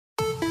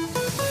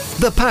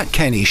The Pat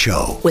Kenny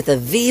Show with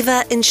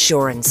Aviva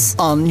Insurance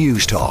on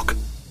News Talk.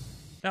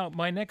 Now,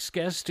 my next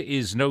guest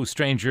is no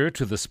stranger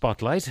to the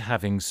spotlight,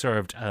 having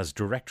served as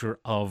director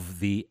of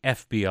the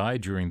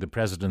FBI during the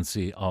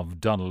presidency of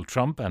Donald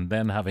Trump and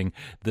then having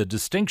the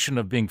distinction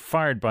of being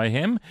fired by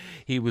him.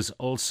 He was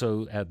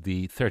also at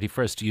the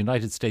 31st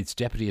United States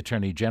Deputy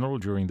Attorney General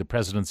during the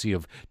presidency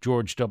of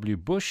George W.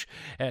 Bush,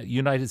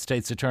 United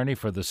States Attorney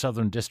for the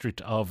Southern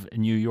District of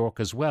New York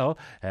as well,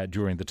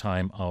 during the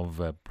time of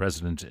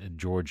President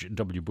George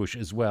W. Bush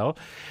as well.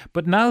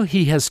 But now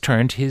he has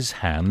turned his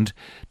hand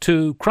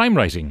to crime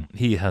writing.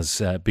 He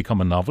has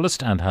become a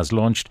novelist and has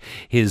launched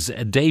his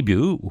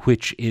debut,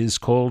 which is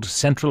called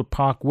Central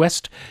Park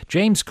West.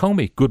 James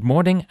Comey, good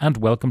morning and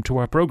welcome to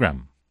our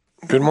programme.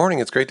 Good morning.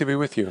 It's great to be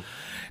with you.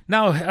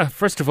 Now,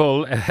 first of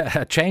all,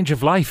 a change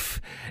of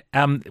life.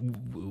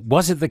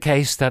 Was it the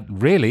case that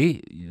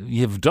really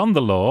you've done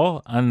the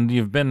law and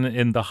you've been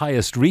in the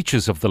highest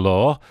reaches of the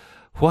law?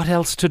 What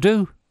else to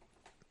do?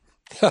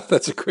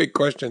 That's a great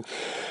question.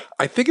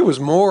 I think it was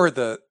more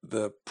the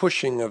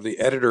pushing of the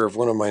editor of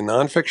one of my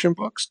nonfiction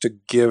books to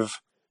give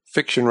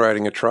fiction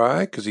writing a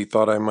try because he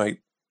thought I might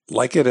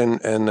like it and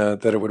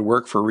that it would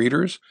work for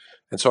readers.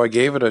 And so I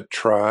gave it a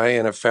try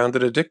and I found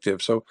it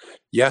addictive. So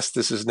yes,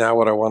 this is now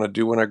what I want to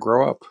do when I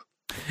grow up.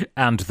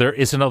 And there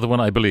is another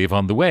one, I believe,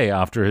 on the way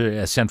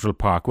after Central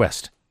Park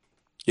West.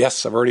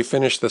 Yes, I've already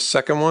finished the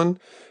second one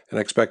and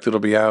I expect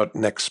it'll be out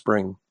next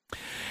spring.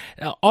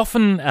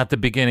 Often at the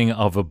beginning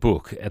of a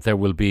book, there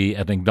will be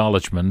an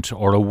acknowledgement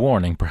or a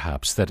warning,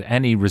 perhaps, that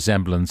any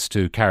resemblance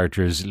to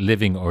characters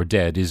living or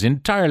dead is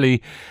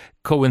entirely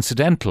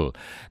coincidental.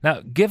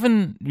 Now,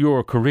 given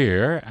your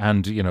career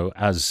and,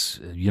 as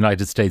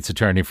United States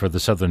Attorney for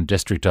the Southern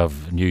District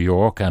of New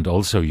York and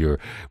also your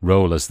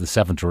role as the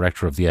 7th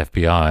Director of the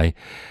FBI,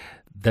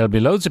 there'll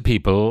be loads of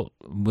people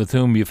with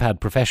whom you've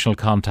had professional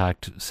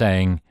contact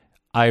saying,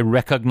 I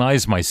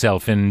recognise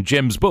myself in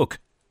Jim's book.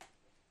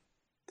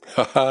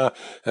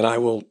 And I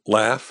will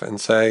laugh and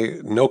say,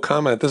 no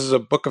comment. This is a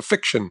book of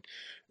fiction.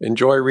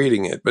 Enjoy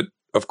reading it. But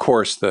of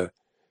course, the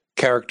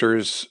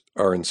characters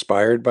are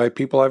inspired by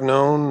people I've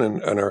known,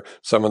 and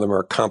some of them are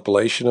a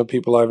compilation of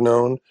people I've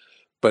known.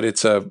 But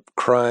it's a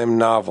crime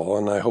novel,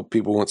 and I hope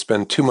people won't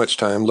spend too much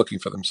time looking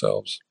for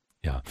themselves.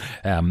 Yeah,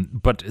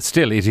 but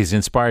still, it is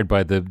inspired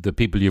by the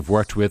people you've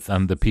worked with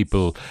and the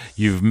people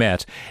you've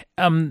met.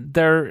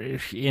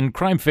 In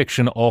crime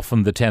fiction,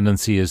 often the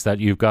tendency is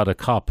that you've got a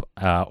cop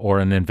or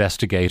an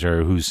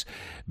investigator who's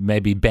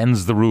maybe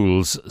bends the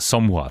rules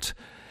somewhat.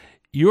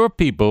 Your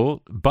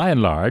people, by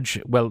and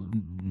large, well,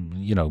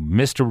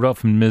 Mr.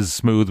 Rough and Ms.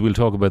 Smooth, we'll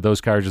talk about those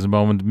characters in a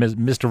moment.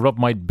 Mr. Rough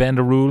might bend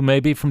a rule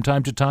maybe from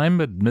time to time,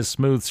 but Ms.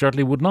 Smooth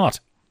certainly would not.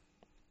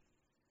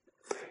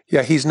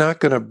 Yeah, he's not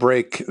going to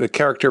break, the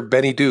character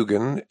Benny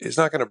Dugan is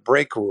not going to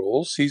break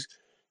rules. He's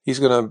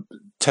going to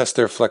test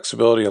their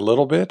flexibility a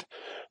little bit.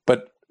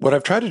 But what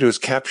I've tried to do is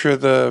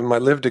capture my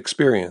lived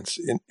experience.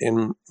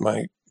 In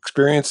my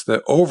experience,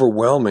 the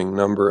overwhelming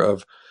number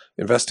of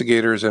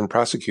investigators and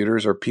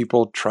prosecutors are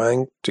people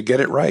trying to get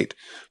it right.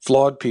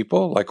 Flawed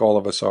people, like all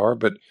of us are,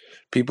 but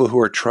people who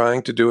are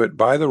trying to do it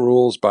by the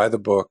rules, by the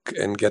book,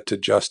 and get to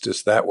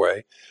justice that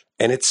way.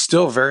 And it's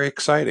still very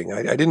exciting.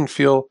 I didn't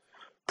feel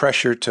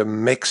pressure to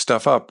make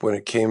stuff up when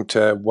it came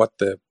to what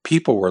the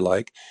people were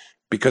like,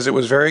 because it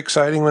was very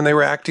exciting when they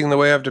were acting the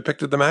way I've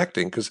depicted them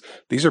acting, because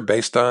these are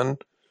based on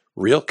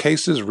real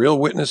cases, real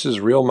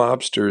witnesses, real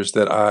mobsters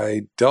that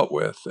I dealt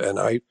with. And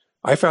I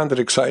found it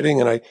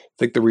exciting, and I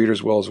think the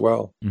readers will as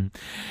well.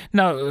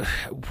 Now,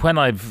 when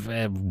I've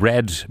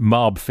read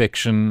mob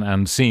fiction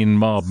and seen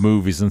mob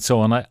movies and so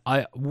on,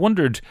 I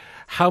wondered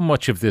how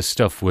much of this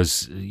stuff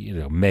was,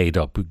 made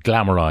up,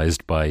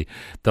 glamorized by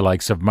the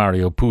likes of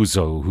Mario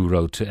Puzo, who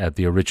wrote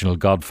the original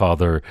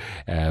Godfather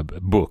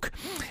book.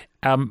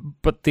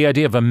 But the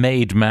idea of a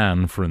made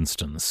man, for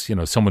instance,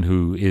 someone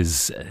who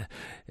is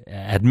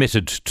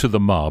admitted to the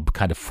mob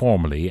kind of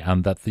formally,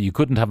 and that you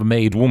couldn't have a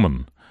made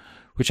woman,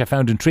 which I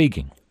found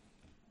intriguing.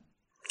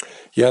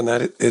 Yeah,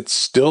 and it's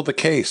still the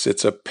case.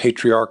 It's a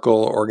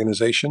patriarchal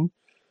organization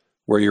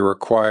where you're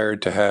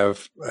required to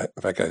have,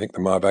 in fact, I think the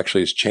mob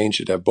actually has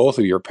changed it, to have both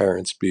of your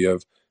parents be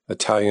of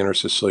Italian or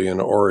Sicilian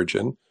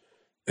origin,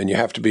 and you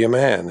have to be a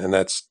man. And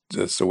that's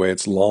the way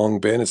it's long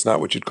been. It's not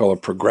what you'd call a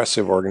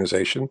progressive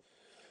organization.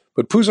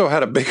 But Puzo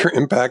had a bigger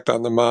impact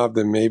on the mob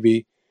than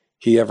maybe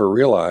he ever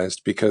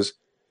realized, because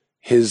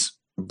his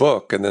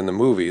book and then the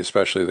movie,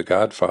 especially The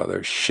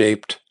Godfather,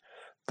 shaped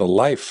the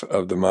life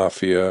of the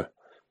mafia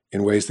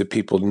in ways that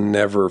people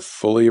never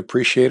fully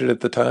appreciated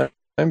at the time,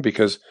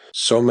 because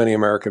so many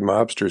American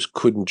mobsters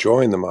couldn't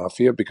join the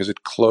mafia because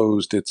it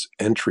closed its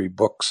entry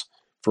books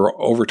for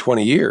over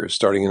 20 years,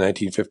 starting in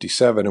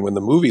 1957. And when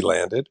the movie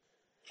landed,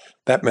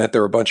 that meant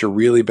there were a bunch of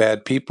really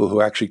bad people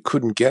who actually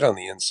couldn't get on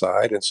the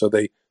inside. And so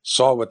they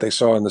saw what they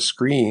saw on the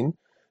screen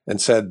and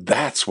said,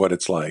 that's what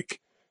it's like.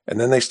 And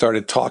then they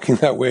started talking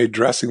that way,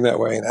 dressing that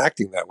way, and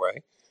acting that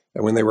way.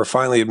 And when they were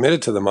finally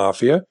admitted to the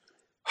mafia,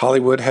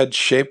 Hollywood had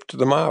shaped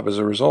the mob as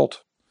a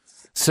result.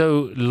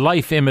 So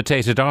life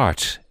imitated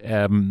art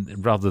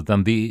rather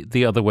than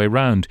the other way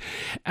round.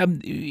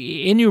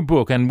 In your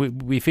book,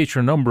 and we feature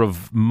a number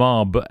of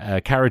mob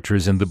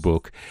characters in the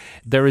book,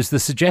 there is the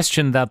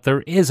suggestion that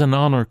there is an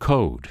honour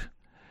code.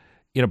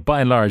 You know,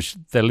 by and large,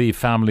 they leave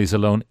families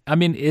alone. I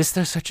mean, is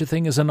there such a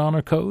thing as an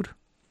honour code?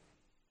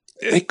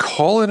 They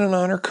call it an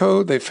honor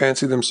code. They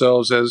fancy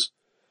themselves as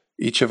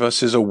each of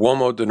us is a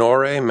uomo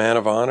d'onore, man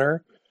of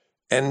honor,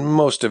 and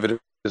most of it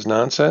is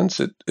nonsense.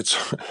 It's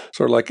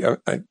sort of like,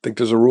 I think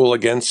there's a rule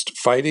against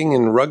fighting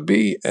in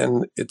rugby,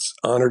 and it's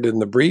honored in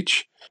the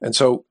breach. And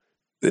so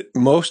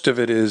most of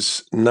it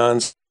is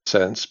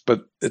nonsense,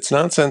 but it's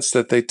nonsense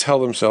that they tell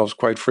themselves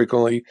quite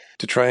frequently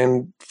to try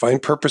and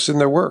find purpose in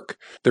their work.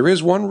 There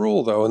is one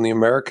rule, though, in the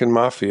American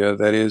mafia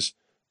that is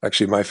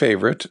actually my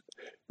favorite,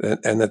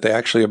 and that they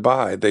actually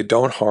abide. They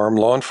don't harm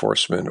law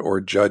enforcement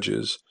or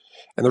judges.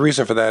 And the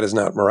reason for that is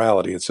not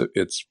morality.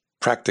 It's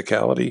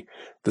practicality.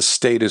 The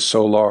state is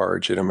so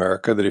large in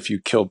America that if you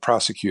killed a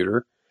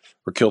prosecutor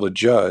or killed a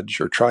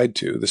judge or tried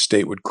to, the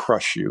state would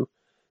crush you.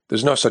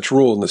 There's no such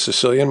rule in the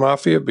Sicilian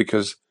mafia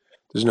because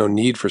there's no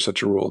need for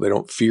such a rule. They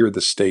don't fear the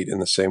state in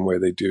the same way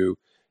they do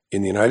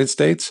in the United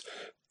States.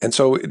 And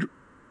so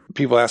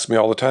people ask me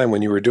all the time,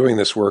 when you were doing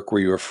this work, were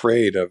you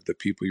afraid of the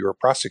people you were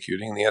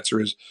prosecuting? And the answer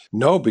is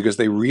no, because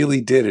they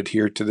really did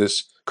adhere to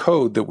this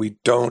code that we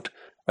don't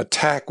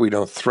attack, we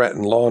don't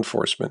threaten law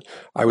enforcement.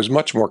 I was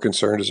much more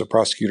concerned as a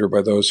prosecutor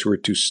by those who were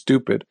too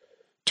stupid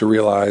to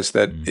realize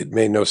that it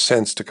made no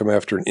sense to come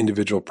after an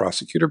individual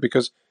prosecutor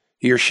because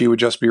he or she would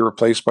just be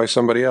replaced by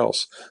somebody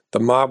else. The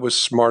mob was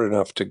smart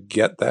enough to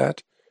get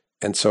that,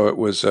 and so it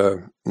was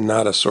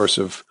not a source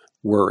of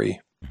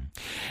worry.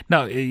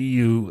 Now,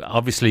 you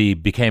obviously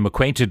became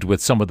acquainted with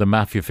some of the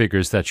mafia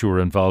figures that you were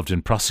involved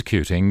in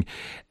prosecuting.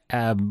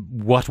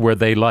 What were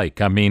they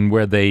like? I mean,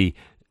 were they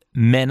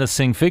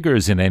menacing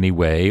figures in any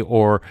way,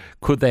 or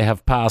could they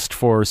have passed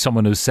for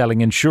someone who's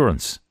selling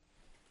insurance?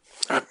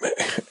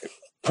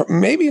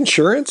 Maybe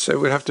insurance. It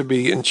would have to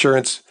be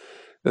insurance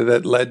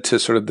that led to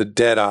sort of the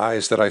dead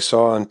eyes that I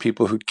saw on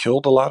people who'd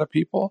killed a lot of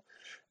people.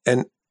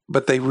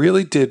 But they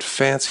really did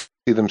fancy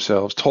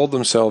themselves, told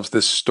themselves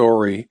this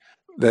story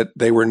that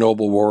they were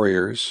noble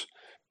warriors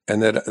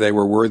and that they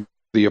were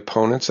worthy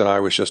opponents, and I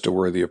was just a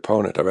worthy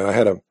opponent. I mean, I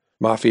had a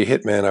mafia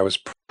hitman I was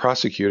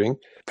prosecuting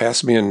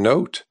pass me a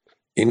note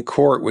in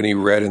court when he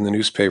read in the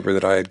newspaper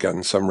that I had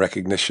gotten some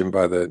recognition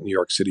by the New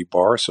York City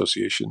Bar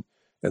Association.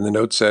 And the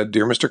note said,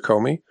 "Dear Mr.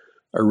 Comey,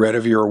 I read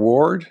of your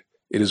award.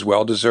 It is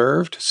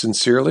well-deserved,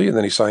 sincerely." And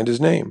then he signed his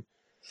name.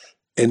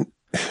 And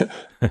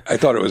I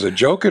thought it was a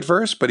joke at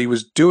first, but he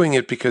was doing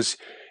it because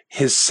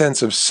his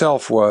sense of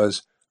self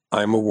was,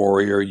 I'm a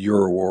warrior,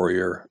 you're a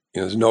warrior.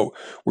 You know,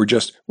 we're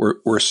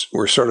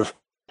sort of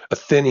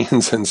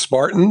Athenians and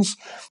Spartans.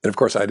 And of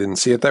course, I didn't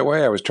see it that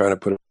way. I was trying to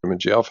put him in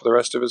jail for the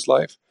rest of his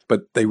life.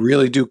 But they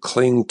really do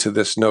cling to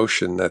this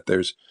notion that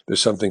there's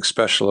something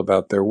special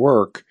about their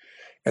work.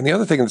 And the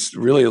other thing that's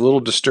really a little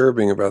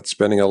disturbing about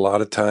spending a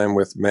lot of time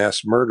with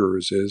mass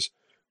murderers is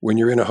when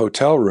you're in a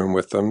hotel room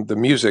with them, the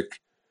music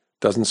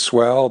doesn't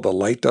swell, the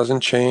light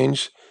doesn't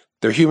change.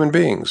 They're human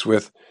beings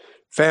with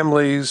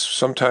families,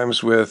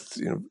 sometimes with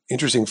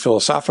interesting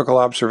philosophical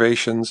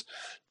observations.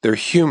 They're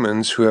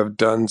humans who have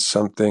done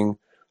something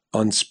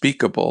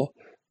unspeakable,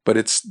 but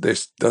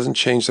this doesn't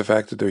change the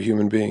fact that they're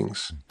human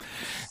beings.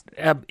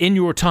 In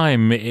your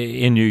time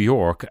in New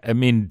York, I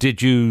mean,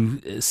 did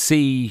you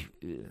see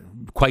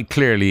quite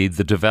clearly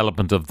the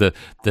development of the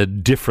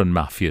different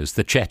mafias,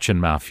 the Chechen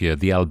mafia,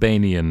 the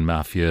Albanian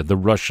mafia, the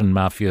Russian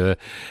mafia,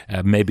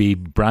 maybe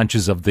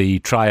branches of the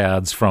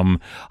triads from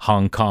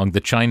Hong Kong, the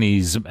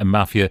Chinese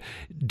mafia?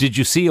 Did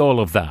you see all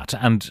of that?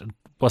 And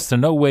was there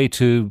no way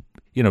to,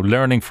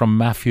 learning from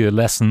mafia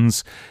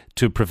lessons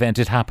to prevent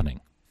it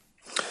happening?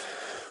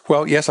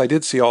 Well, yes, I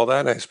did see all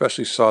that. I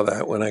especially saw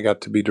that when I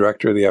got to be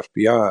director of the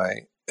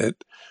FBI.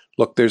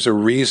 Look, there's a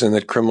reason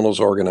that criminals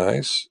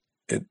organize.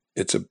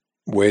 It's a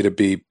way to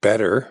be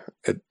better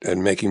at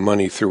making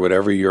money through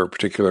whatever your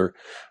particular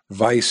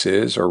vice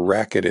is or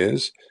racket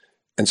is.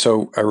 And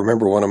so I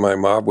remember one of my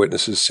mob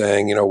witnesses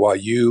saying, while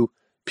you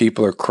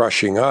people are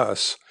crushing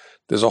us,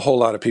 there's a whole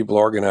lot of people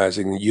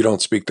organizing. You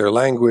don't speak their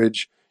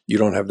language. You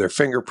don't have their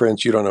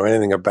fingerprints. You don't know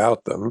anything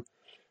about them.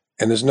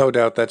 And there's no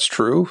doubt that's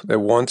true, that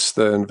once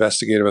the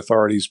investigative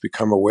authorities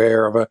become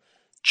aware of a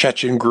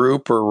Chechen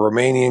group or a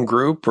Romanian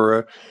group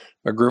or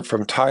a group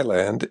from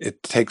Thailand,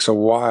 it takes a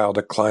while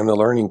to climb the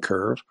learning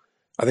curve.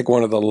 I think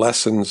one of the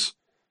lessons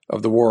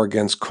of the war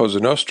against Cosa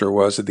Nostra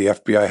was that the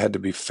FBI had to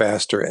be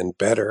faster and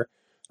better,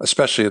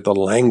 especially at the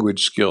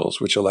language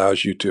skills, which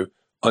allows you to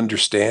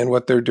understand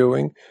what they're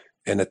doing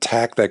and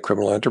attack that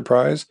criminal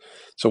enterprise.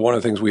 So one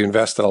of the things we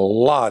invested a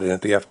lot in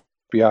at the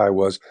FBI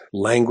was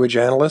language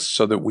analysts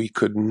so that we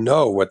could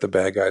know what the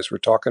bad guys were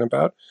talking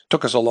about. It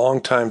took us a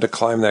long time to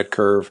climb that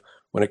curve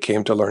when it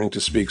came to learning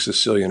to speak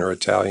Sicilian or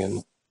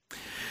Italian.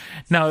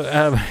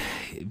 Now,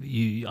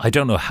 I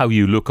don't know how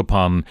you look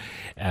upon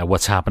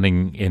what's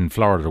happening in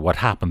Florida, what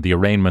happened, the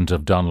arraignment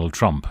of Donald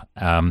Trump.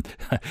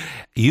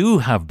 You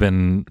have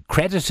been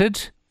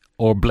credited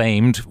or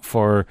blamed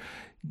for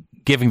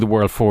giving the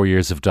world 4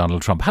 years of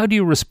Donald Trump. How do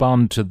you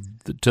respond to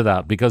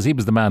that? Because he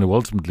was the man who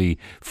ultimately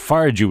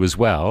fired you as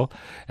well.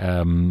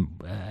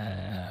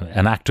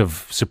 An act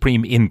of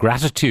supreme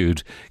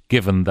ingratitude,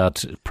 given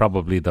that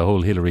probably the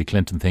whole Hillary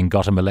Clinton thing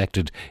got him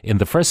elected in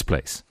the first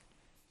place.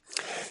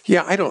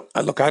 Yeah, I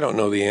don't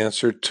know the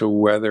answer to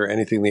whether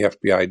anything the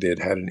FBI did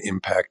had an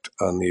impact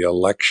on the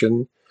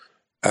election.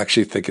 I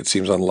actually think it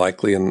seems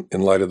unlikely in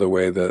light of the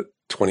way the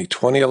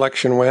 2020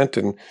 election went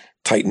and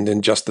tightened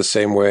in just the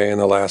same way in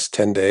the last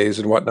 10 days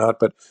and whatnot.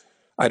 But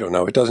I don't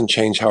know. It doesn't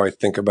change how I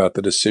think about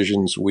the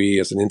decisions we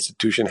as an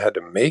institution had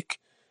to make.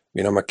 I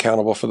mean, I'm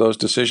accountable for those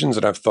decisions,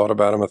 and I've thought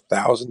about them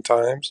 1,000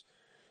 times.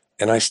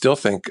 And I still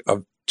think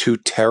of two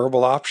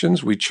terrible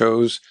options. We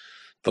chose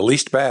the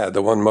least bad,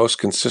 the one most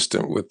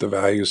consistent with the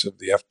values of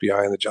the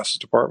FBI and the Justice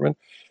Department.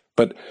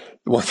 But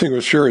the one thing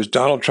was sure is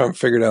Donald Trump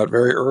figured out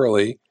very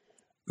early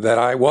that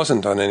I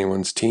wasn't on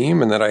anyone's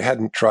team and that I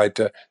hadn't tried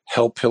to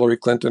help Hillary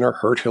Clinton or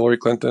hurt Hillary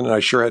Clinton. And I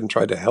sure hadn't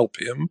tried to help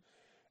him.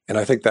 And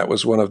I think that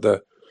was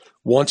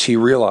once he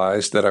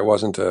realized that I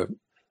wasn't a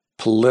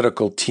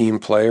political team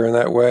player in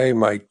that way,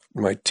 my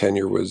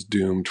tenure was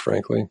doomed,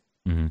 frankly.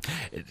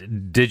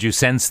 Mm-hmm. Did you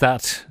sense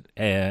that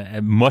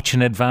much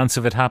in advance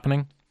of it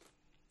happening?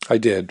 I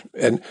did.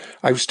 And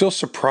I was still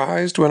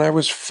surprised when I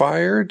was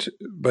fired,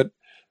 but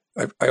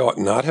I ought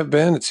not have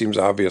been. It seems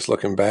obvious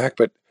looking back,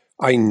 but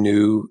I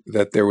knew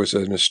that there was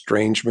an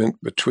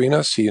estrangement between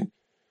us.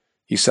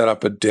 He set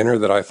up a dinner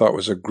that I thought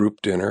was a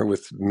group dinner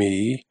with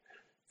me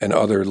and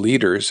other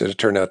leaders. And it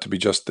turned out to be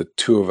just the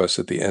two of us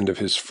at the end of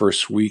his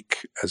first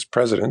week as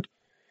president,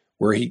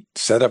 where he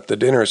set up the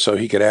dinner so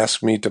he could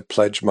ask me to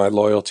pledge my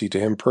loyalty to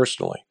him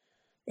personally.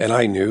 And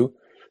I knew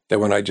that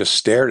when I just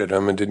stared at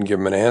him and didn't give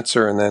him an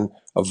answer and then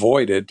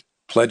avoided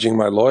pledging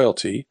my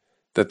loyalty,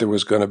 that there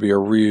was going to be a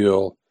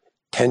real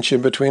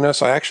tension between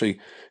us. I actually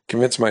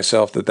convinced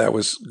myself that that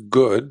was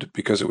good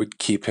because it would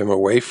keep him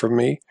away from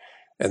me,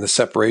 and the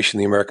separation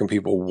the American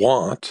people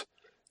want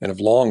and have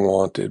long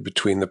wanted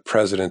between the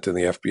president and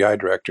the FBI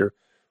director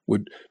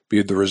would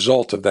be the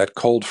result of that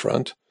cold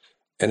front.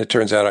 And it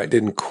turns out I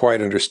didn't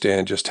quite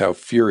understand just how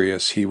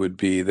furious he would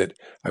be that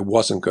I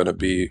wasn't going to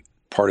be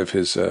part of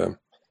his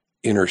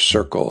inner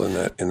circle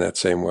in that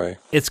same way.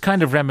 It's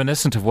kind of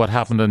reminiscent of what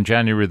happened on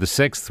January the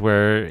 6th,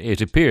 where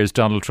it appears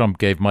Donald Trump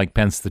gave Mike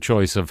Pence the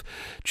choice of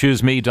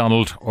choose me,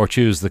 Donald, or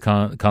choose the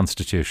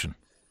Constitution.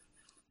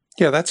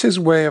 Yeah, that's his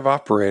way of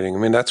operating. I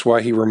mean, that's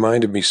why he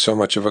reminded me so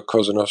much of a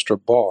Cosa Nostra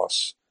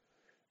boss.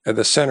 At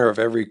the center of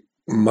every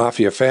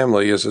mafia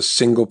family is a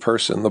single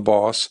person, the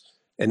boss,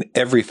 and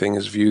everything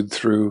is viewed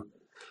through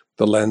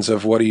the lens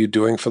of what are you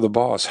doing for the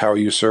boss? How are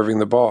you serving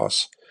the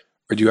boss?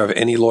 Or do you have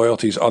any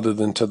loyalties other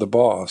than to the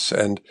boss?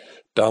 And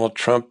Donald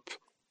Trump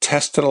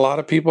tested a lot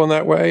of people in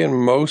that way, and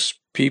most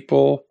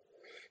people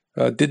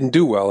didn't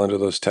do well under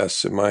those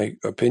tests, in my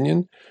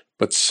opinion.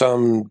 But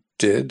some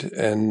did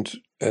and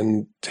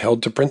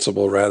held to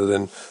principle rather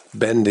than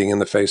bending in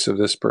the face of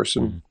this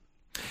person.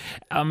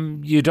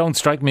 You don't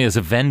strike me as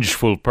a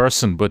vengeful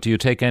person, but do you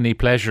take any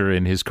pleasure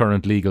in his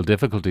current legal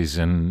difficulties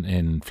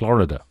in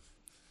Florida?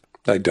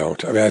 I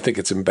don't. I mean, I think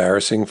it's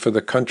embarrassing for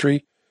the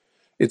country.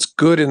 It's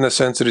good in the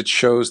sense that it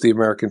shows the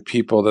American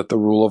people that the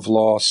rule of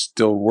law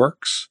still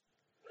works,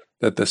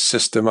 that the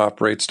system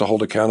operates to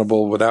hold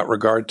accountable without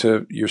regard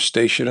to your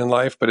station in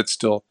life. But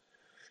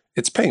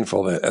it's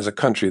painful that as a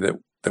country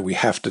that we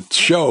have to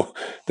show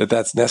that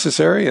that's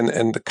necessary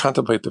and to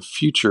contemplate the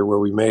future where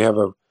we may have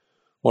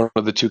one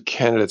of the two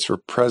candidates for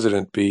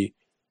president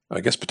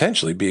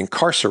potentially be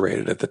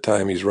incarcerated at the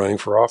time he's running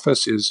for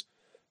office is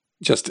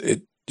just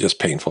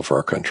painful for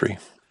our country.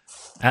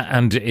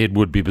 And it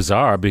would be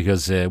bizarre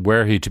because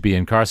were he to be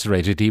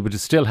incarcerated, he would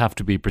still have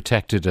to be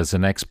protected as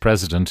an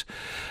ex-president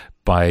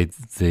by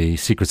the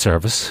Secret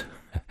Service.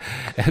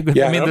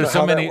 Yeah, I mean, there's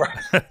so many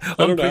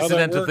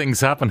unprecedented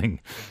things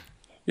happening.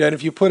 Yeah, and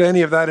if you put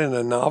any of that in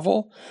a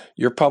novel,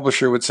 your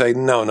publisher would say,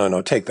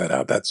 no, take that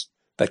out.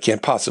 That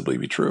can't possibly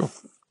be true.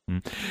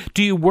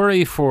 Do you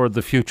worry for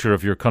the future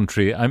of your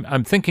country?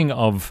 I'm thinking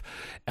of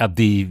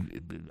the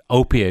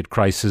opiate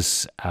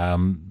crisis,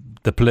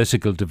 the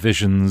political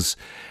divisions,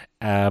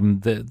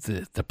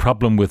 the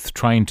problem with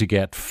trying to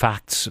get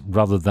facts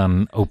rather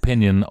than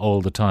opinion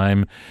all the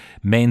time,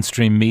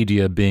 mainstream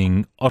media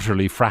being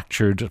utterly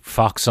fractured,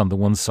 Fox on the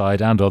one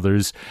side and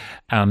others,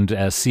 and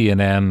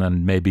CNN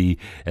and maybe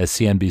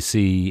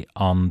CNBC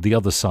on the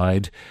other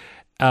side.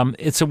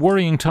 It's a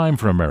worrying time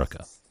for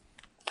America.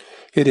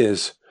 It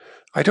is.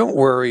 I don't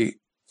worry.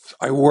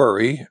 I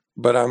worry,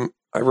 but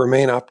I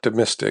remain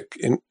optimistic,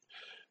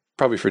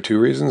 probably for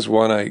two reasons.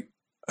 One,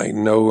 I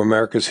know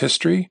America's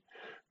history.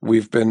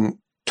 We've been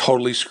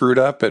totally screwed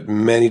up at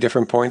many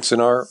different points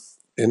in our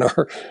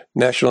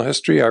national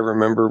history. I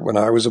remember when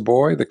I was a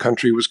boy, the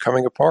country was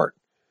coming apart,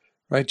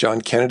 right?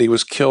 John Kennedy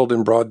was killed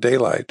in broad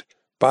daylight.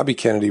 Bobby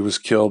Kennedy was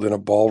killed in a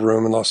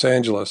ballroom in Los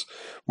Angeles.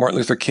 Martin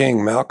Luther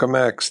King, Malcolm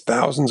X,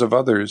 thousands of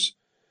others.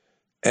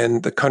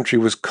 And the country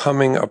was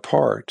coming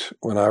apart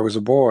when I was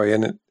a boy,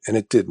 and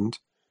it didn't.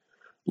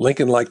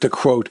 Lincoln liked to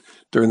quote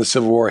during the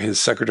Civil War his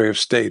Secretary of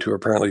State, who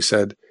apparently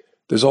said,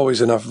 "There's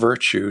always enough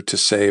virtue to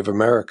save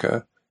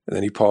America." And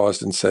then he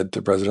paused and said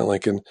to President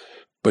Lincoln,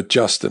 "But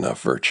just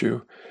enough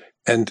virtue."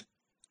 And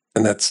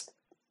that's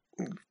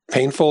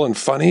painful and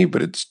funny,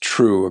 but it's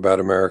true about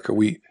America.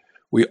 We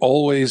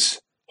always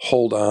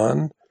hold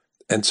on,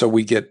 and so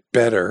we get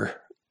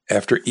better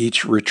after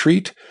each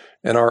retreat.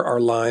 And our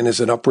line is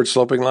an upward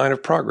sloping line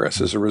of progress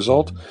as a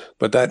result.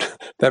 But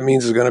that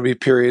means there's going to be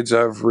periods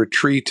of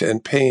retreat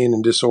and pain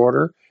and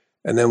disorder,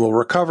 and then we'll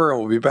recover and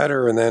we'll be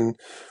better. And then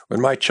when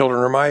my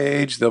children are my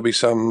age, there'll be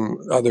some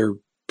other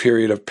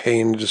period of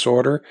pain and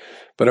disorder,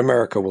 but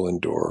America will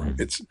endure.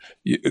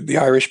 The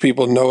Irish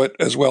people know it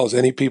as well as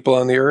any people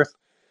on the earth.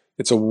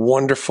 It's a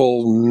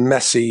wonderful,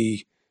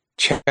 messy,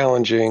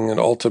 challenging, and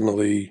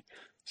ultimately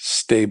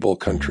stable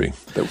country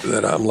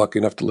that I'm lucky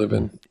enough to live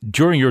in.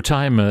 During your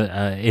time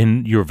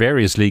in your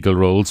various legal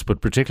roles,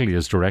 but particularly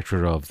as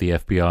director of the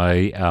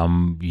FBI,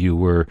 you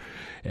were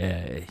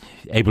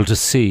able to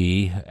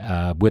see,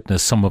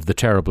 witness some of the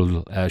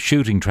terrible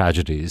shooting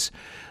tragedies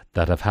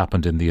that have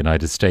happened in the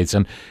United States.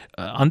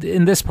 And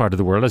in this part of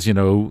the world, as you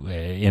know,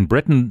 in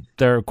Britain,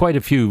 there are quite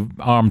a few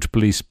armed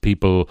police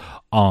people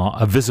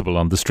visible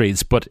on the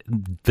streets, but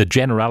the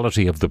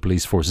generality of the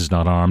police force is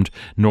not armed,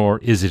 nor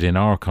is it in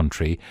our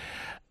country.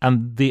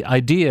 And the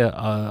idea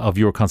of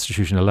your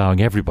constitution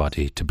allowing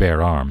everybody to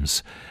bear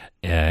arms,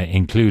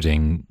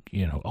 including,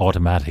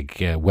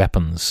 automatic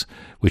weapons,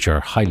 which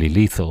are highly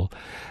lethal,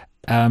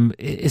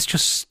 is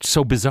just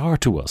so bizarre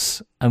to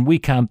us. And we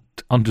can't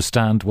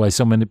understand why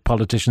so many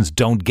politicians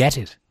don't get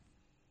it.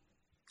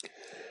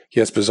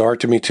 Yeah, it's bizarre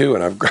to me too.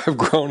 And I've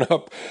grown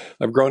up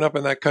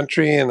in that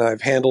country, and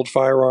I've handled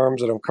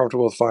firearms, and I'm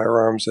comfortable with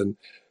firearms, and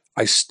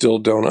I still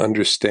don't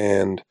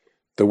understand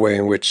the way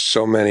in which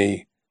so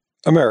many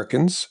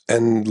Americans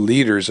and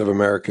leaders of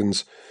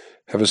Americans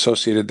have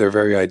associated their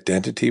very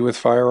identity with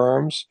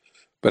firearms.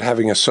 But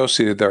having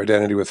associated their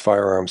identity with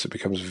firearms, it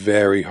becomes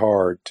very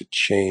hard to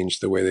change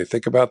the way they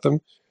think about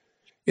them.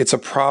 It's a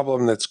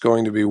problem that's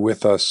going to be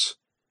with us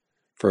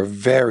for a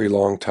very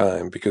long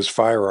time, because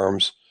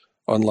firearms,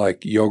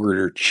 unlike yogurt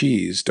or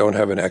cheese, don't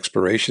have an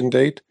expiration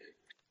date.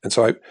 And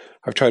so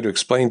I've tried to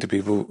explain to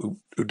people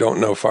who don't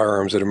know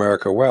firearms in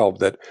America well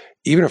that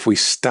even if we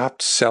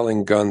stopped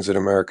selling guns in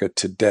America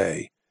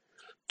today,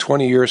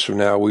 20 years from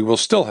now, we will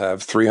still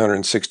have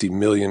 360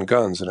 million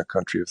guns in a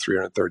country of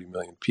 330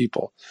 million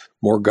people,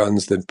 more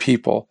guns than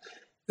people.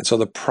 And so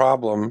the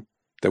problem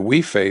that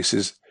we face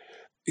is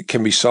it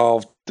can be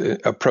solved,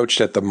 approached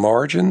at the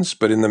margins,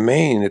 but in the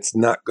main, it's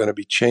not going to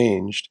be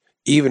changed,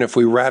 even if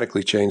we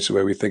radically change the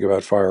way we think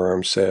about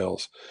firearms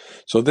sales.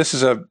 So this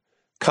is a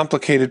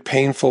complicated,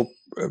 painful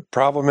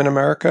problem in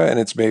America, and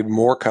it's made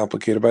more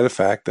complicated by the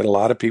fact that a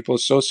lot of people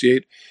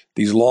associate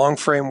these long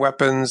frame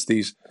weapons,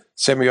 these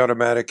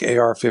semi-automatic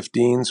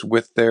AR-15s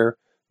with their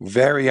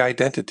very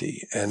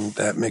identity, and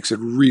that makes it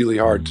really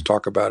hard to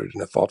talk about it in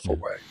a thoughtful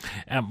way.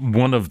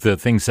 One of the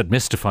things that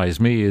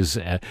mystifies me is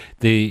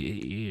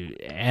the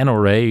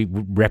NRA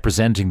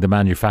representing the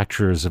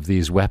manufacturers of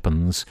these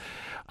weapons.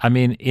 I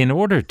mean, in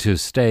order to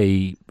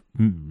stay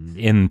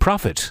in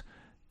profit,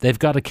 they've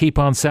got to keep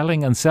on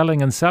selling and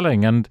selling and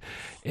selling. And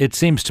it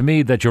seems to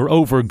me that you're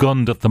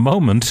overgunned at the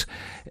moment.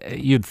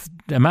 You'd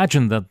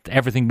imagine that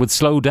everything would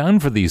slow down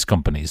for these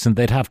companies, and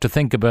they'd have to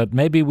think about,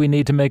 maybe we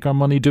need to make our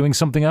money doing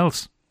something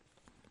else.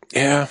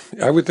 Yeah,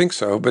 I would think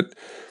so. But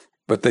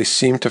they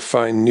seem to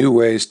find new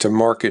ways to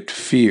market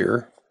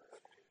fear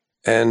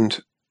and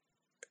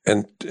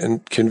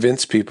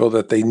convince people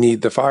that they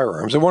need the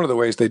firearms. And one of the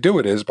ways they do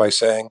it is by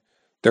saying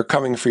they're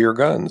coming for your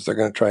guns. They're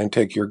going to try and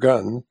take your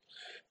gun.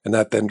 And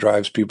that then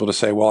drives people to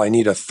say, well, I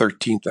need a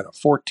 13th and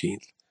a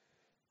 14th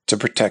to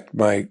protect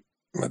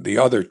the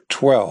other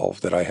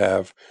 12 that I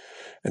have.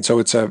 And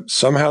so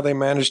somehow they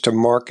manage to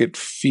market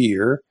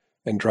fear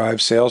and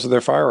drive sales of their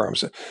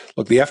firearms.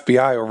 Look, the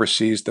FBI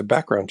oversees the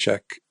background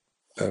check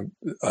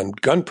on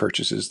gun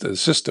purchases, the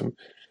system.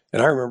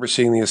 And I remember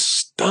seeing the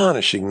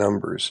astonishing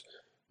numbers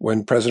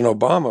when President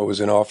Obama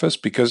was in office,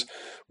 because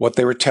what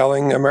they were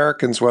telling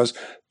Americans was,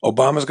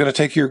 Obama's going to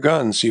take your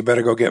guns, so you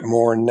better go get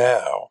more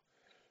now.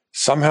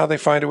 Somehow they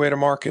find a way to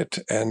market,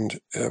 and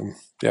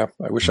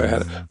I wish I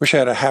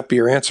had a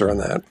happier answer on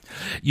that.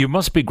 You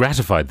must be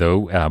gratified,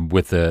 though,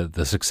 with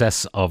the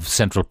success of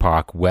Central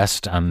Park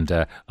West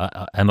and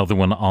another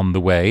one on the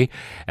way,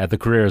 the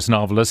career as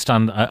novelist,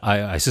 and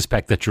I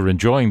suspect that you're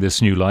enjoying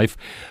this new life.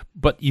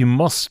 But you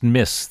must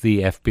miss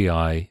the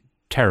FBI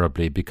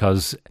terribly,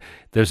 because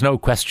there's no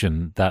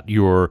question that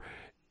your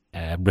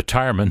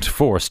retirement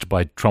forced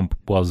by Trump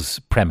was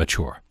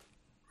premature.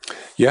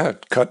 Yeah,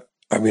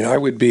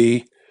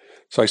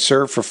 So I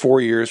served for 4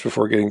 years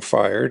before getting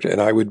fired,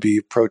 and I would be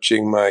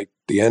approaching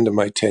the end of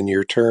my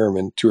 10-year term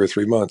in 2 or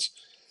 3 months.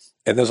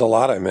 And there's a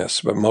lot I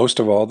miss, but most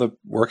of all,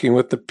 working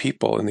with the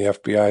people in the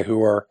FBI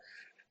who are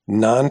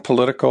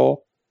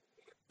non-political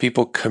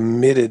people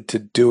committed to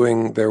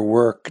doing their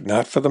work,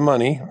 not for the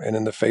money and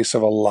in the face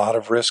of a lot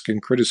of risk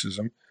and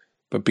criticism,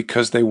 but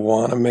because they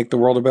want to make the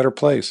world a better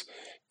place.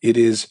 It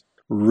is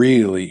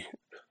really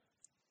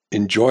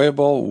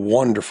enjoyable,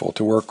 wonderful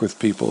to work with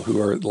people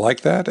who are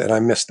like that, and I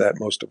miss that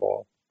most of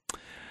all.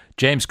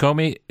 James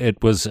Comey,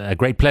 it was a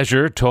great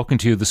pleasure talking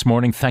to you this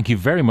morning. Thank you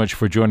very much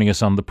for joining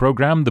us on the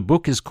programme. The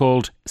book is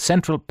called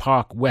Central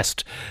Park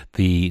West,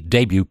 the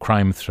debut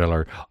crime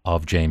thriller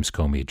of James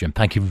Comey. Jim,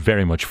 thank you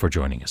very much for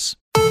joining us.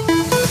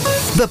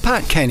 The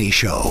Pat Kenny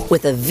Show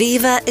with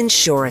Aviva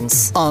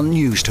Insurance on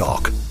News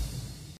Talk.